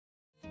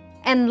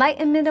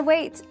Enlightenment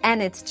awaits,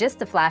 and it's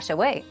just a flash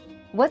away.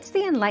 What's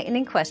the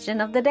enlightening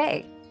question of the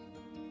day?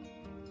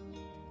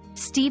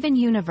 Steven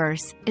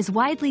Universe is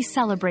widely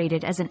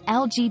celebrated as an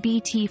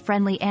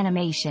LGBT-friendly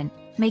animation,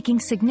 making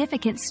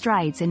significant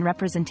strides in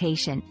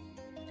representation.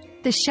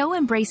 The show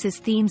embraces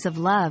themes of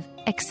love,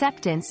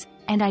 acceptance,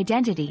 and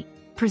identity,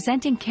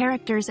 presenting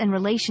characters and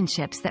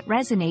relationships that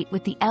resonate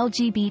with the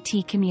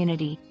LGBT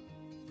community.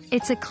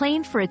 It's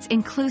acclaimed for its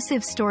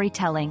inclusive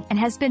storytelling and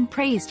has been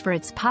praised for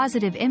its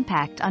positive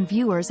impact on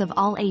viewers of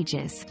all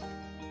ages.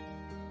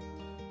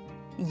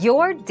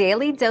 Your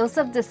daily dose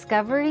of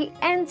discovery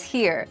ends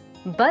here,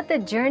 but the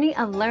journey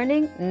of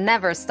learning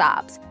never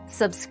stops.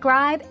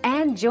 Subscribe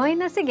and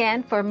join us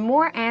again for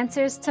more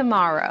answers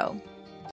tomorrow.